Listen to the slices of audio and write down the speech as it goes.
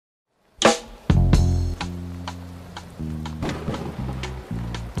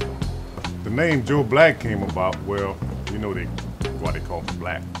name Joe Black came about, well, you know why they call me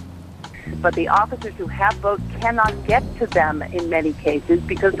Black. But the officers who have boats cannot get to them in many cases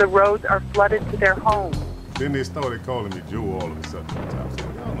because the roads are flooded to their homes. Then they started calling me Joe all of a sudden. I was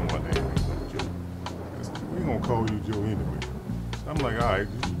like, y'all know my name ain't no Joe. We're gonna call you Joe anyway. So I'm like, all right,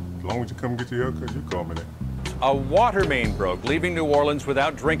 as long as you come get your haircut, you call me that. A water main broke, leaving New Orleans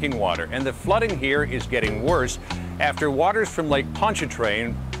without drinking water, and the flooding here is getting worse after waters from Lake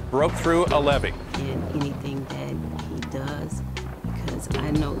Pontchartrain broke through a levee. And anything that he does, because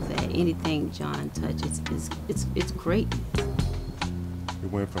I know that anything John touches it's greatness.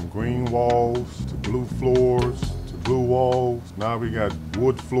 It went from green walls to blue floors to blue walls. Now we got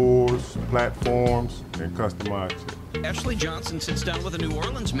wood floors, platforms, and customized shit. Ashley Johnson sits down with a New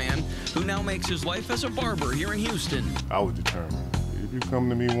Orleans man who now makes his life as a barber here in Houston. I was determined. If you come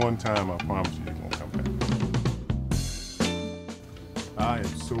to me one time, I promise you, you're gonna come back. I am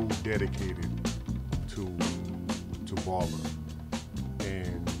so dedicated to Barber,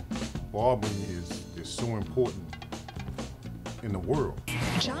 and barbering is so important in the world.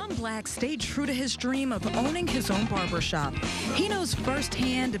 John Black stayed true to his dream of owning his own barbershop. He knows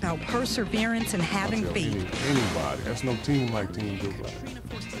firsthand about perseverance and having faith. Anybody, that's no team like Team Joe Black.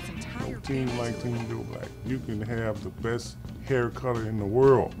 No team like Team Joe Black. You can have the best hair cutter in the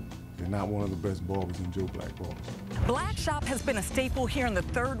world. You're not one of the best barbers in Joe Black barbers. Black Shop has been a staple here in the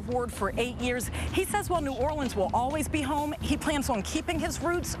 3rd Ward for 8 years. He says while New Orleans will always be home, he plans on keeping his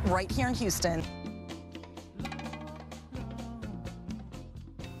roots right here in Houston.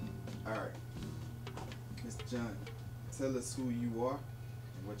 All right, Mr. John, tell us who you are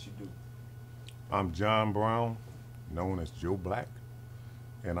and what you do. I'm John Brown, known as Joe Black,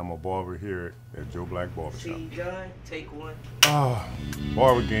 and I'm a barber here at Joe Black Barbershop. See, John, take one.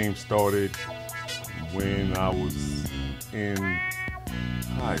 Barber game started when I was in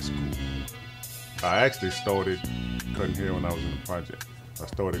high school. I actually started cutting hair when I was in the project. I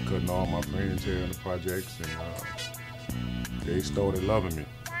started cutting all my friends' hair in the projects, and they started loving me.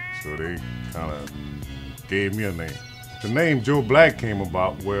 So they kind of gave me a name. The name Joe Black came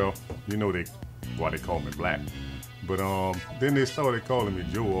about, well, you know why they call me Black. But then they started calling me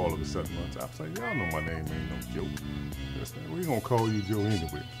Joe all of a sudden. I was like, y'all know my name ain't no Joe. We're gonna call you Joe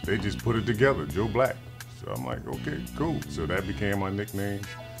anyway. They just put it together, Joe Black. So I'm like, okay, cool. So that became my nickname,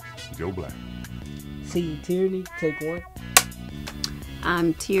 Joe Black. See, Tierney, take one.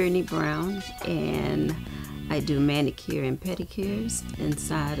 I'm Tierney Brown, and I do manicure and pedicures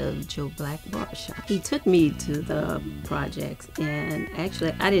inside of Joe Black Barbershop. He took me to the projects, and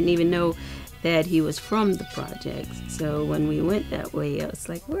actually I didn't even know that he was from the projects. So when we went that way, I was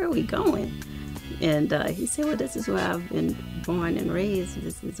like, where are we going? And he said, well, this is where I've been born and raised.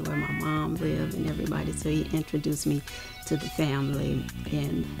 This is where my mom lived and everybody. So he introduced me to the family,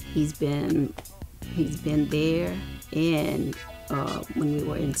 and he's been there, and when we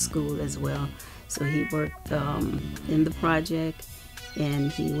were in school as well. So he worked in the project,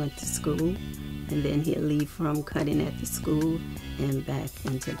 and he went to school, and then he'll leave from cutting at the school and back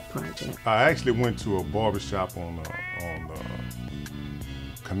into the project. I actually went to a barbershop on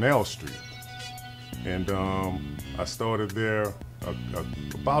Canal Street, and I started there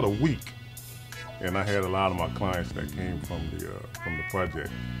about a week, and I had a lot of my clients that came from the project.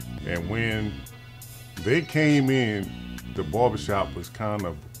 And when they came in, the barbershop was kind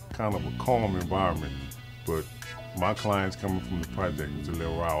of a calm environment, but my clients coming from the project was a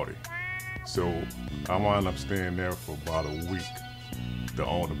little rowdy. So I wound up staying there for about a week. The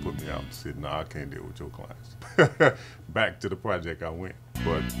owner put me out and said, no, I can't deal with your clients. Back to the project I went.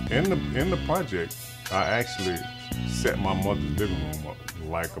 But in the project, I actually set my mother's living room up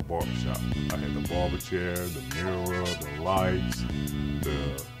like a barbershop. I had the barber chair, the mirror, the lights,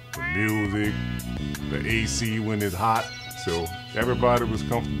 the music, the AC when it's hot. So everybody was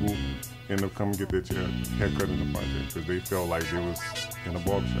comfortable and come get their haircut in the project because they felt like they was in a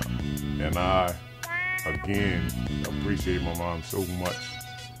barbershop. And I, again, appreciate my mom so much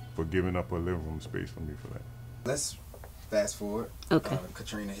for giving up her living room space for me for that. Let's fast forward. Okay.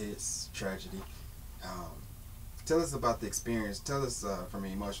 Katrina hits, tragedy. Tell us about the experience. Tell us from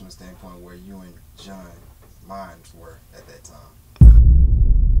an emotional standpoint where you and John's minds were at that time.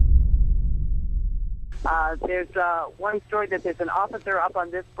 There's one story that there's an officer up on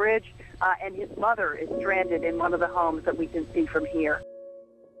this bridge, and his mother is stranded in one of the homes that we can see from here.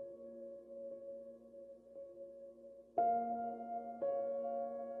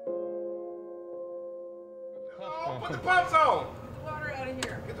 Oh, put the pumps on! Get the water out of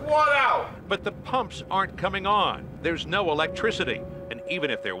here! Get the water out! But the pumps aren't coming on. There's no electricity. And even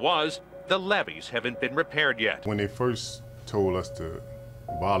if there was, the levees haven't been repaired yet. When they first told us to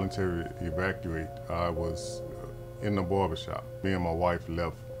voluntary evacuate, I was in the barbershop. Me and my wife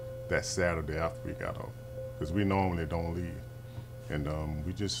left that Saturday after we got off, because we normally don't leave. And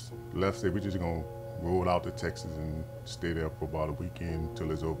we just left, said we just gonna roll out to Texas and stay there for about a weekend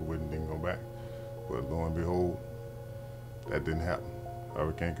until it's over with and then go back. But lo and behold, that didn't happen.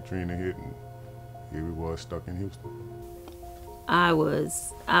 Hurricane Katrina hit and here we was stuck in Houston. I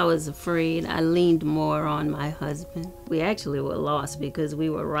was afraid. I leaned more on my husband. We actually were lost because we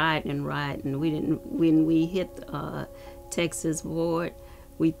were riding. We didn't. When we hit Texas board,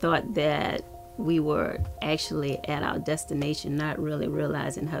 we thought that we were actually at our destination, not really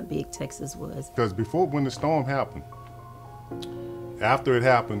realizing how big Texas was. Because before, when the storm happened, after it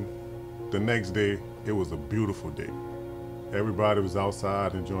happened, the next day it was a beautiful day. Everybody was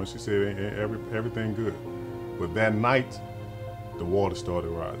outside enjoying. She said everything good, but that night, the water started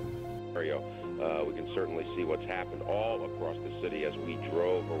rising. We can certainly see what's happened all across the city as we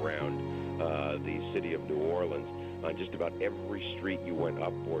drove around the city of New Orleans. On just about every street you went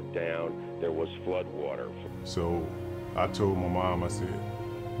up or down, there was flood water. So I told my mom, I said,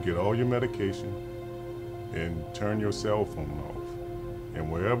 get all your medication and turn your cell phone off.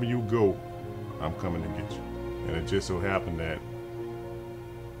 And wherever you go, I'm coming to get you. And it just so happened that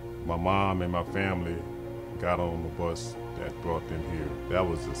my mom and my family got on the bus that brought them here. That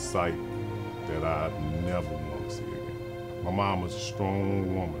was a sight that I never want to see again. My mom was a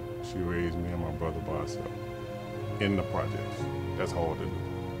strong woman. She raised me and my brother by herself in the projects. That's hard to do.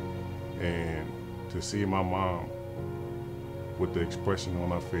 And to see my mom with the expression on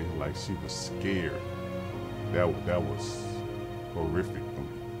her face like she was scared, that was horrific for me.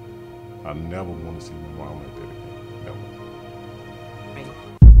 I never want to see my mom like that again, never.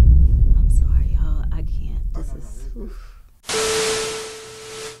 I'm sorry, y'all. I can't. This is. Oof.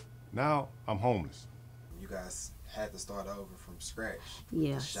 Now I'm homeless. You guys had to start over from scratch.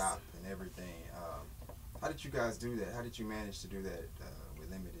 Yes. The shop and everything. How did you guys do that? How did you manage to do that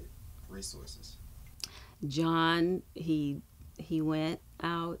with limited resources? John, he went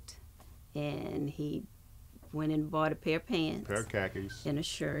out and he went and bought a pair of pants, Pair of khakis, and a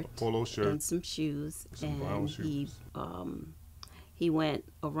shirt, polo shirt, and some shoes, some brown shoes. He went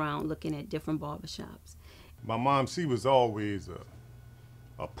around looking at different barbershops. My mom, she was always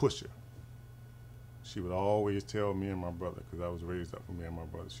a pusher. She would always tell me and my brother, because I was raised up with me and my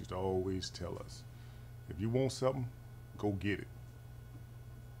brother, she used to always tell us, if you want something, go get it.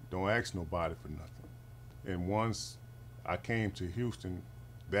 Don't ask nobody for nothing. And once I came to Houston,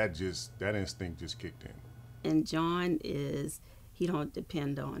 that instinct just kicked in. And John he don't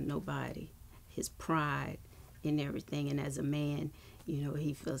depend on nobody. His pride in everything, and as a man, you know,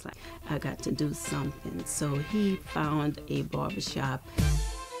 he feels like, I got to do something. So he found a barbershop.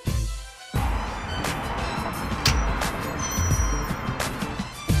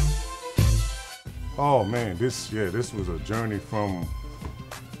 Oh man, this was a journey from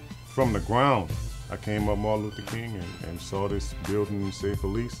the ground. I came up Martin Luther King and saw this building say for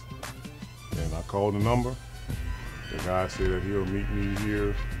lease, and I called the number. The guy said that he'll meet me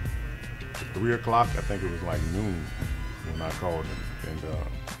here at 3 o'clock. I think it was like noon when I called him, and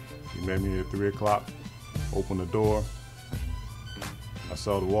he met me at 3 o'clock. Opened the door. I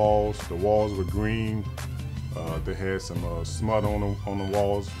saw the walls. The walls were green. They had some smut on the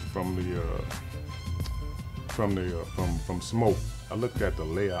walls from smoke. I looked at the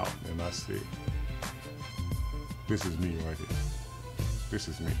layout and I said, this is me right here. This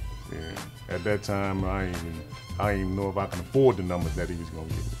is me. And at that time, I didn't even know if I can afford the numbers that he was gonna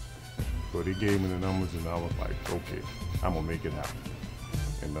give me. But he gave me the numbers and I was like, okay, I'm gonna make it happen.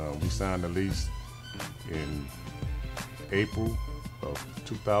 And we signed the lease in April of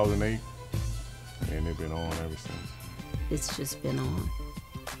 2008, and it's been on ever since. It's just been on.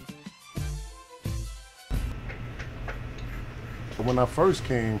 But when I first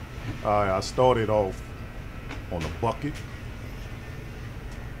came, I started off on a bucket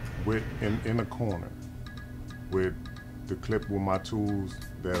in a corner with the clip with my tools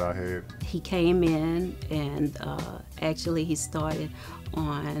that I had. He came in and actually he started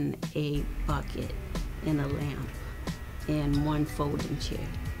on a bucket and a lamp and one folding chair.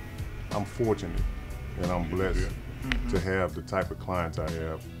 I'm fortunate and I'm blessed to have the type of clients I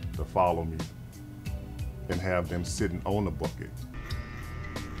have to follow me and have them sitting on the bucket.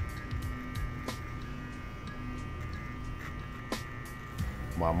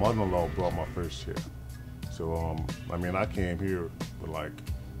 My mother-in-law brought my first chair. So, I came here with like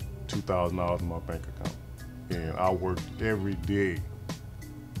 $2,000 in my bank account. And I worked every day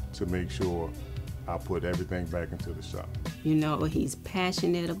to make sure I put everything back into the shop. You know, he's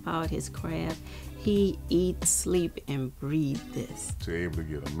passionate about his craft. He eats, sleep, and breathes this. To be able to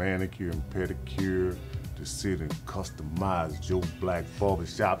get a manicure and pedicure, to sit and customize Joe Black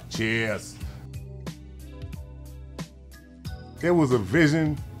barbershop chairs. There was a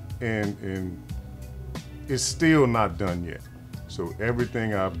vision, and it's still not done yet. So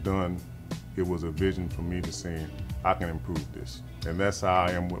everything I've done, it was a vision for me to say, I can improve this. And that's how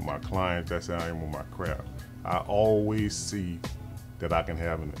I am with my clients, that's how I am with my craft. I always see that I can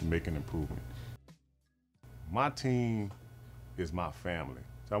make an improvement. My team is my family.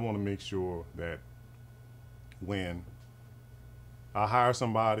 So I want to make sure that when I hire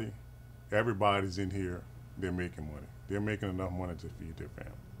somebody, everybody's in here, they're making money. They're making enough money to feed their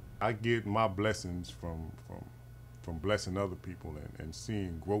family. I get my blessings from blessing other people and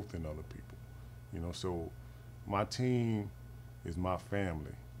seeing growth in other people. You know, so my team is my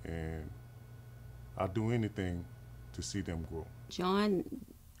family, and I'll do anything to see them grow. John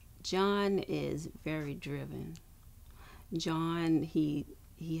is very driven. John, he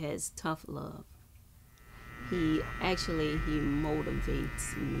has tough love. He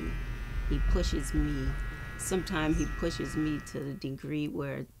motivates me. He pushes me. Sometimes he pushes me to the degree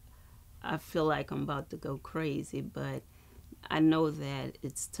where I feel like I'm about to go crazy, but I know that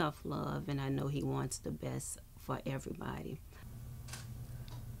it's tough love, and I know he wants the best for everybody.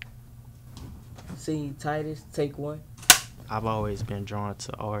 See, Titus, take one. I've always been drawn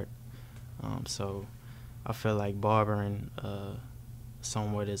to art, so I feel like barbering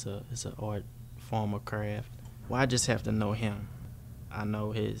somewhat is an art form of craft. Well, I just have to know him. I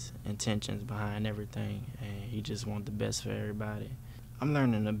know his intentions behind everything, and he just wants the best for everybody. I'm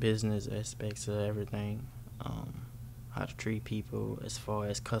learning the business aspects of everything, how to treat people as far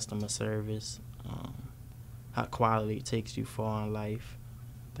as customer service, how quality takes you far in life,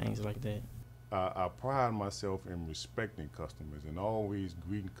 things like that. I pride myself in respecting customers and always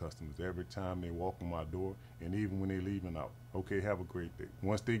greeting customers every time they walk in my door, and even when they're leaving out. Okay, have a great day.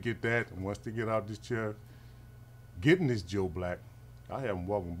 Once they get that, and once they get out this chair, getting this Joe Black, I have them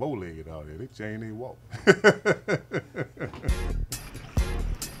walking bow-legged out there. They change their walk.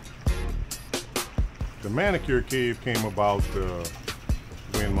 The manicure cave came about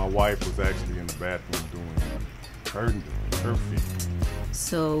when my wife was actually in the bathroom doing her feet.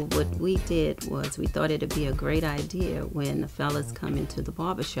 So what we did was we thought it'd be a great idea when the fellas come into the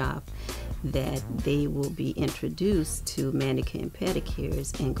barbershop that they will be introduced to manicure and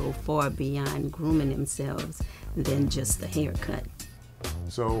pedicures and go far beyond grooming themselves than just the haircut.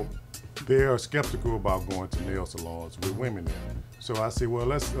 So they are skeptical about going to nail salons with women in. So I said, well,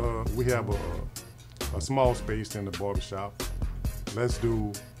 we have a small space in the barbershop. Let's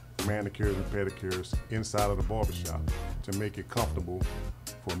do manicures and pedicures inside of the barbershop to make it comfortable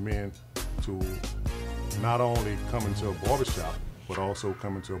for men to not only come into a barbershop, but also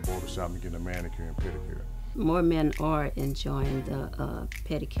come into a barbershop and get a manicure and pedicure. More men are enjoying the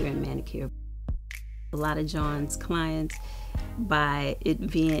pedicure and manicure. A lot of John's clients, by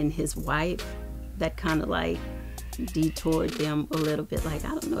it being his wife, that kind of like detoured them a little bit. Like, I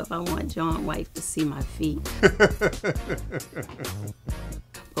don't know if I want John's wife to see my feet.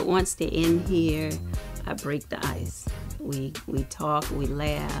 But once they're in here, I break the ice. We talk, we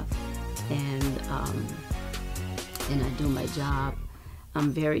laugh, and I do my job.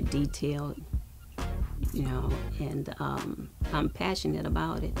 I'm very detailed, you know, and I'm passionate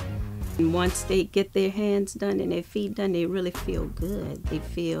about it. And once they get their hands done and their feet done, they really feel good. They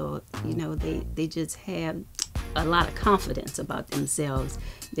feel, you know, they just have a lot of confidence about themselves.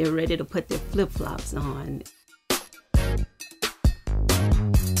 They're ready to put their flip-flops on.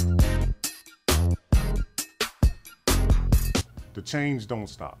 The change don't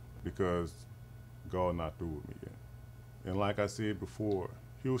stop because God not through with me yet. And like I said before,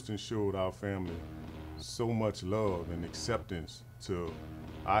 Houston showed our family so much love and acceptance to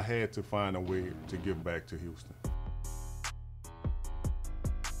I had to find a way to give back to Houston.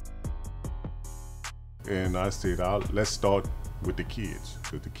 And I said, let's start with the kids,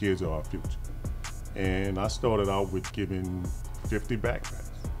 because the kids are our future. And I started out with giving 50 backpacks.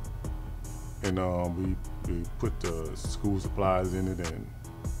 And we put the school supplies in it, and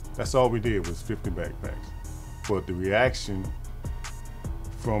that's all we did was 50 backpacks. But the reaction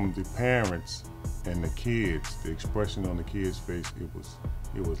from the parents and the kids, the expression on the kids' face,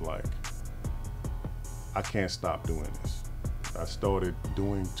 it was like, I can't stop doing this. I started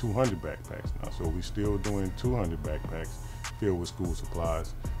doing 200 backpacks now, so we're still doing 200 backpacks filled with school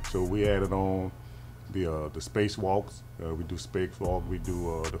supplies. So we added on the spacewalks. We do spacewalk, we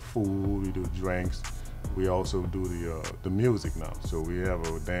do the food, we do drinks, we also do the music now. So we have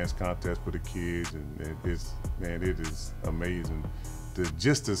a dance contest for the kids, and it is amazing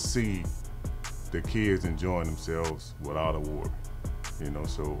just to see the kids enjoying themselves without a worry, you know.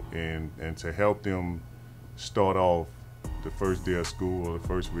 So and to help them start off the first day of school or the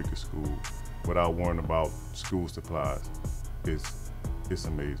first week of school without worrying about school supplies, it's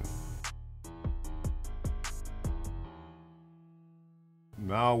amazing.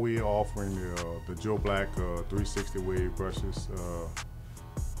 Now we're offering the Joe Black 360 wave brushes.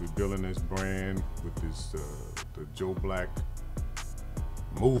 We're building this brand with this the Joe Black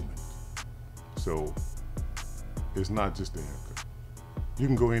movement. So it's not just a haircut. You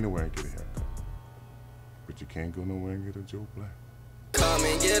can go anywhere and get a haircut, but you can't go nowhere and get a Joe Black. Come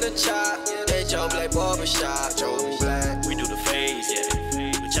and get a chop, that Joe Black barber shop. Joe Black. We do the fades, yeah.